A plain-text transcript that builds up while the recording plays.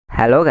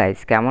Hello guys,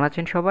 কেমন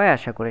আছেন সবাই?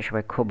 আশা করি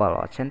সবাই খুব ভালো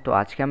আছেন। তো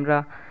আজকে আমরা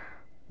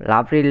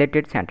লাভ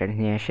রিলেটেড সেন্টেন্স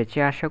নিয়ে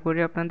এসেছি। আশা করি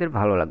আপনাদের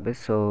ভালো লাগবে।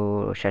 সো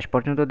শেষ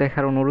পর্যন্ত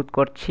দেখার অনুরোধ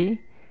করছি।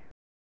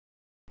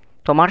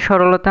 তোমার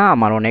সরলতা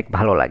আমার অনেক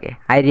ভালো লাগে।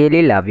 I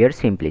really love your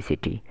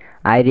simplicity.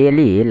 I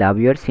really love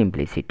your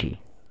simplicity.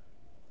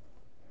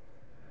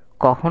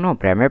 কখনো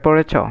প্রেমে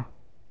পড়েছ?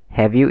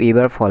 Have you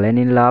ever fallen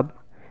in love?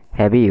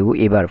 Have you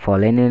ever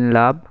fallen in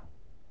love?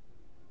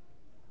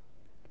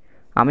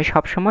 আমি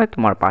সবসময়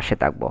তোমার পাশে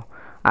থাকবো।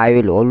 I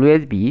will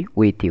always be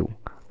with you.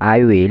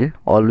 I will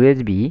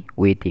always be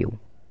with you.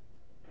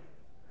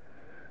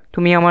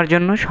 তুমি আমার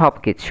জন্য সব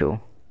কিছু।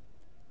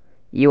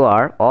 You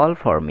R all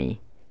for me.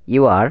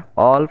 You R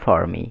all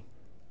for me.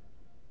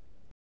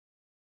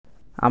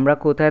 আমরা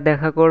কোথায়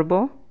দেখা করব?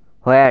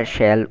 হোয়ার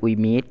shall we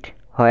meet?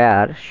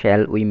 Where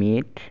shall we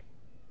meet?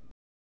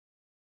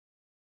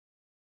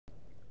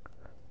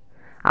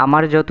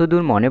 আমার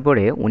যতদূর মনে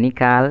পড়ে উনি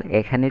কাল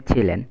এখানে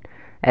ছিলেন।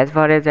 As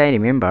far age I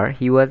remember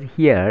he was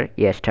here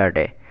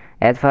yesterday.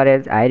 As far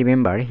age I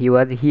remember he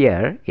was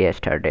here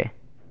yesterday.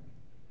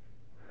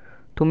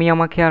 তুমি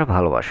আমাকে আর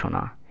ভালোবাসো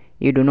না।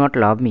 You do not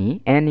love me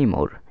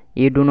anymore.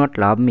 You do not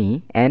love me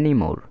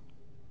anymore.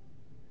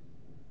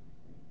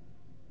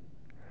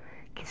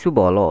 কিছু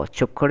বলো,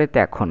 চুপ করে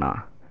দেখো না।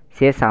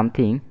 Say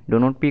something, do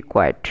not be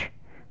quite.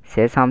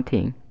 Say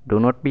something, do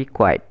not be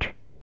quite.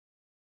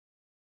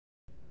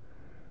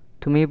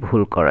 তুমি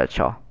ভুল করেছ।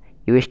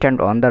 You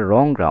stand on the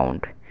wrong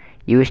ground.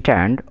 You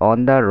stand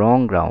on the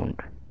wrong ground.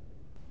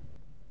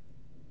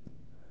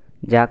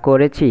 যা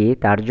করেছি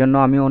তার জন্য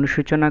আমি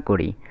অনুশোচনা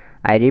করি।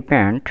 I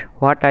repent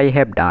what I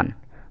have done.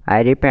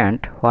 I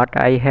repent what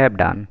I have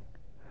done.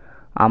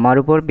 আমার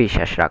উপর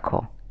বিশ্বাস রাখো।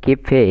 Keep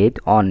faith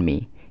on me.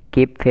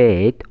 Keep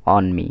faith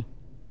on me.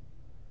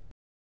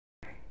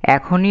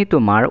 এখনই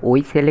তোমার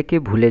ওই ছেলেকে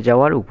ভুলে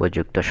যাওয়ার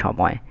উপযুক্ত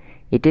সময়।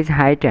 It is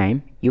high time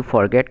you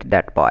forget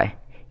that boy.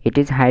 It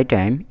is high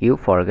time you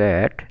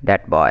forget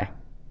that boy.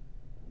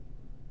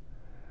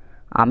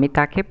 আমি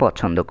তাকে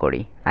পছন্দ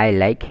করি। I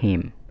like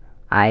him.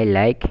 I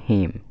like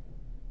him.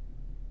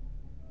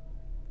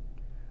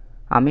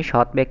 আমি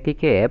সৎ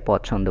ব্যক্তিকে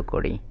পছন্দ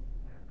করি।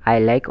 I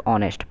like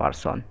honest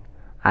person.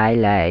 I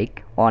like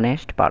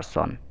honest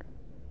person.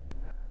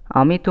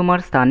 আমি তোমার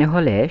স্থানে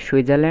হলে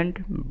সুইজারল্যান্ড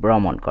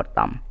ভ্রমণ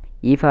করতাম।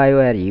 If I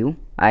were you,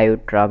 I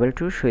would travel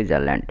to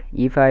Switzerland.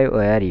 If I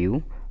were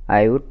you,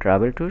 I would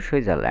travel to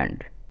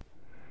Switzerland.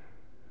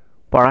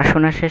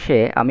 পড়াশোনা শেষে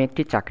আমি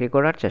একটি চাকরি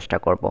করার চেষ্টা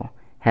করব।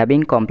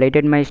 Having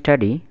completed my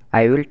study,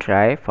 I will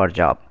try for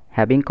job.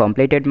 Having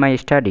completed my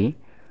study,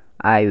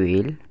 I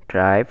will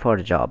try for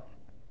job.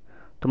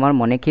 তোমার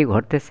মনে কি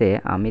ঘটতেছে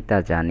আমি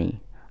তা জানি।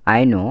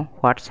 I know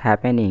what's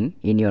happening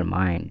in your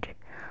mind.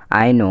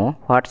 I know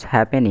what's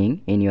happening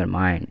in your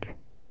mind.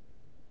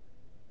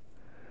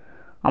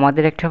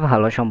 আমাদের একটা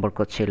ভালো সম্পর্ক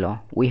ছিল।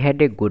 We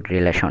had a good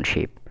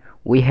relationship.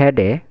 We had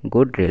a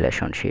good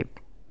relationship.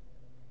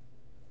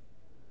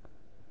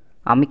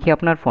 আমি কি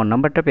আপনার ফোন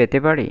নাম্বারটা পেতে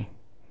পারি?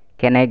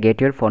 Can I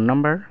get your phone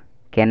number?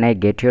 Can I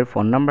get your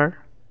phone number?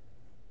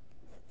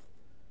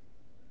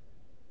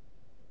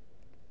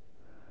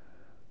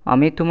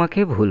 আমি তোমাকে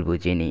ভুল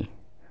বুঝিনি।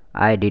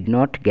 I did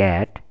not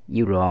get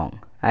you wrong.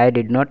 I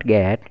did not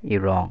get you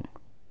রং।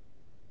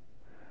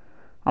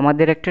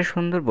 আমাদের একটা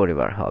সুন্দর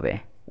পরিবার হবে।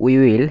 We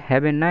will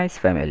have a nice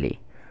family.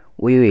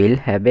 We will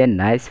have a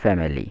nice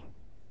family.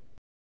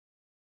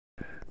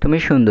 তুমি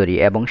সুন্দরী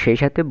এবং সেই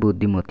সাথে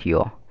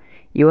বুদ্ধিমতীও।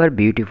 You R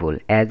beautiful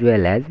as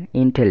well as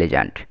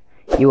intelligent.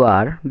 You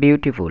R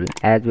beautiful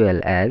as well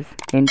as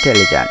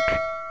intelligent.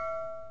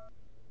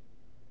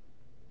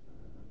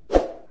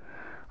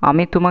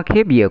 আমি তোমাকে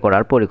বিয়ে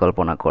করার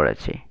পরিকল্পনা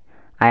করেছি।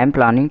 I am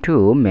planning to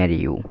marry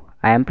you.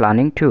 I am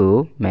planning to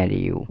marry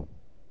you.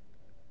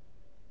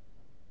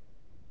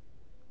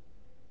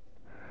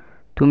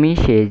 তুমি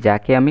সেই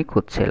যাকে আমি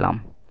খুঁজছিলাম।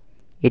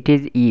 It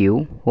is you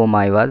home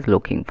I was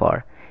looking for.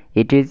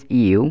 It is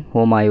you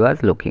home I was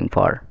looking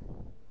for.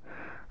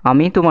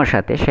 আমি তোমার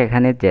সাথে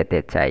সেখানে যেতে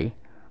চাই।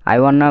 I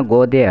ওয়ান্না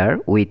go there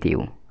with you.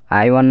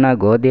 I ওয়ান্না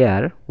go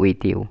there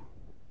with you.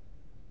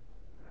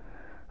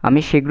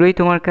 আমি শীঘ্রই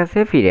তোমার কাছে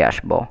ফিরে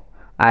আসব।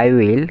 I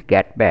will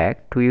get back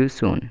to you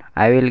soon.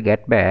 I will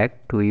get back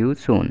to you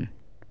soon.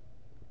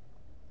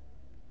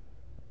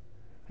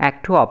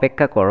 একটু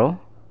অপেক্ষা করো।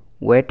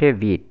 Wait a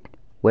bit.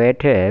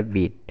 Wait a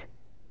bit.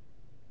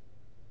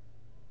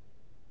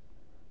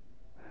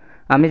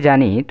 আমি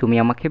জানি তুমি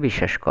আমাকে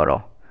বিশ্বাস করো।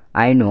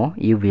 I know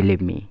you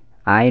believe me.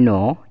 I know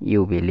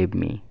you believe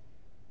me.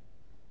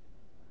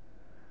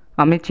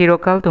 আমি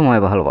চিরকাল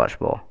তোমায়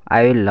ভালোবাসবো।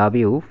 I will love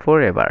you for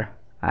ever.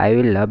 I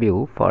will love you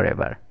for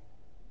ever.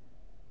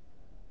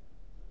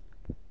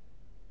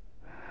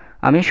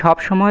 আমি সব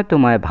সময়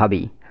তোমায়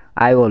ভাবি।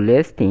 I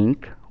always think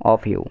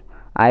of you.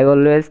 I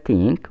always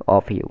think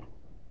of you.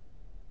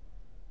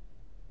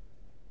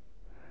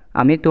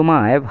 আমি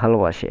তোমায়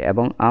ভালোবাসি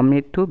এবং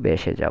আমৃত্যু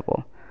বেসে যাব।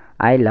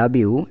 I love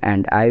you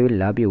and I will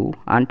love you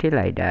until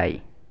I die.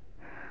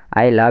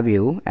 I love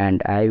you and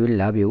I will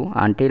love you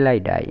until I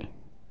die.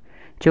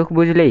 চোখ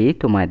বুঝলেই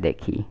তোমায়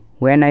দেখি।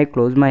 When I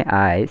close my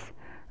ice,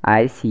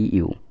 I C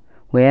you.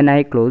 When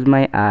I close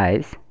my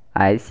eyes,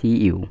 I see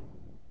you.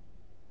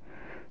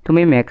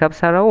 তুমি makeup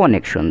ছাড়াও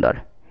অনেক সুন্দর।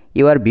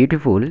 You are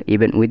beautiful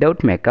even without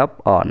makeup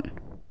on.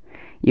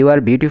 You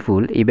are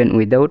beautiful even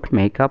without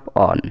makeup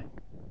on.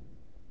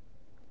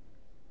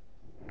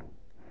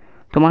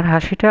 তোমার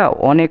হাসিটা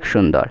অনেক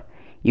সুন্দর।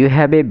 You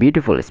have a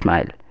beautiful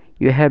smile.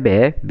 You have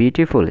a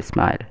beautiful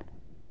smile.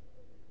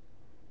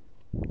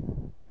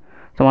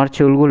 তোমার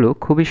চুলগুলো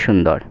খুবই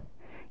সুন্দর।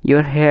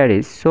 Your hair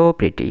is so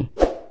pretty.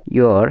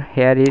 Your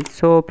hair is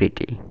so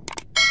pretty.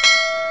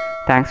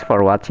 Thanks for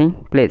watching.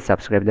 Please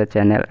subscribe the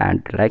channel and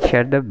like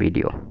share the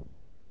video.